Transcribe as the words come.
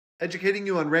Educating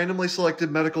you on randomly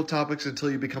selected medical topics until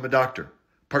you become a doctor.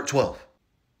 Part 12.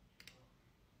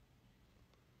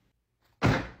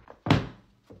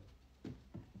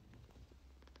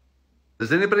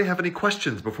 Does anybody have any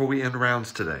questions before we end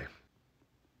rounds today?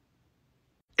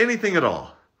 Anything at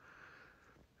all.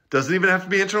 Doesn't even have to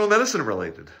be internal medicine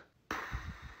related.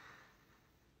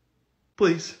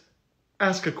 Please,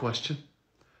 ask a question.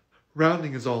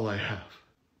 Rounding is all I have.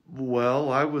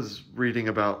 Well, I was reading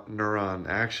about neuron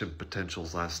action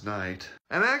potentials last night.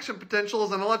 An action potential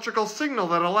is an electrical signal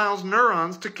that allows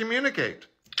neurons to communicate.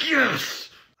 Yes!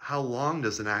 How long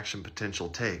does an action potential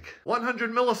take?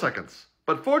 100 milliseconds.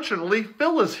 But fortunately,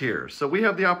 Phil is here, so we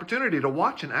have the opportunity to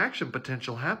watch an action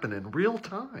potential happen in real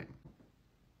time.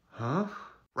 Huh?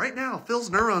 Right now, Phil's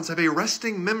neurons have a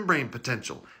resting membrane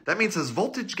potential. That means his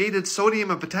voltage-gated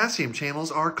sodium and potassium channels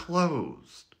are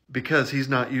closed. Because he's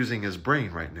not using his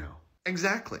brain right now.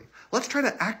 Exactly. Let's try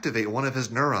to activate one of his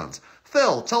neurons.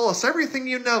 Phil, tell us everything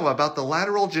you know about the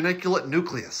lateral geniculate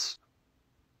nucleus.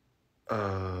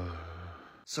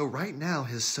 So right now,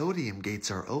 his sodium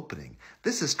gates are opening.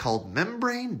 This is called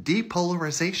membrane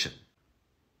depolarization.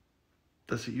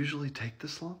 Does it usually take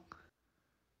this long?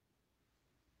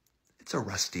 It's a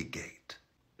rusty gate.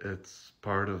 It's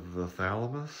part of the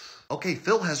thalamus? Okay,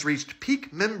 Phil has reached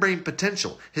peak membrane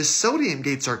potential. His sodium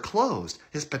gates are closed.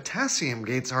 His potassium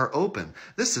gates are open.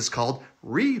 This is called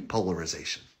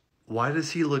repolarization. Why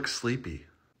does he look sleepy?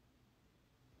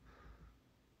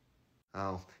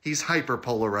 Oh, he's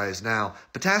hyperpolarized now.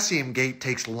 Potassium gate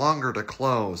takes longer to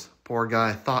close. Poor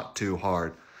guy thought too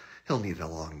hard. He'll need a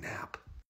long nap.